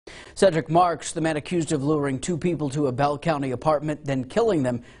Cedric Marks, the man accused of luring two people to a Bell County apartment, then killing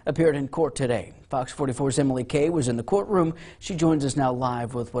them, appeared in court today. Fox 44's Emily Kay was in the courtroom. She joins us now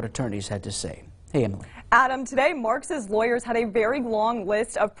live with what attorneys had to say. Hey, Emily. Adam, today Marks' lawyers had a very long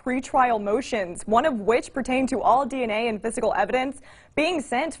list of pretrial motions, one of which pertained to all DNA and physical evidence being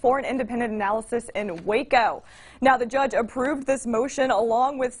sent for an independent analysis in Waco. Now, the judge approved this motion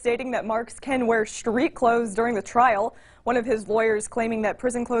along with stating that Marks can wear street clothes during the trial, one of his lawyers claiming that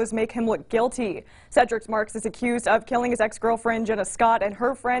prison clothes make him look guilty. Cedric Marks is accused of killing his ex-girlfriend Jenna Scott and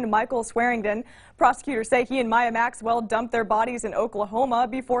her friend Michael Swearingen. Prosecutors say he and Maya Maxwell dumped their bodies in Oklahoma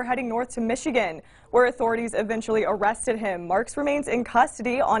before heading north to Michigan, where authorities eventually arrested him. Marks remains in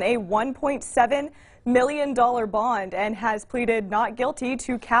custody on a $1.7 million bond and has pleaded not guilty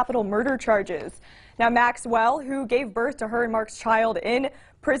to capital murder charges. Now, Maxwell, who gave birth to her and Mark's child in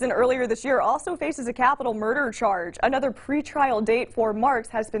prison earlier this year, also faces a capital murder charge. Another pretrial date for Marks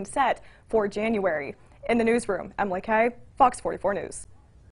has been set for January. In the newsroom, Emily Kay, Fox 44 News.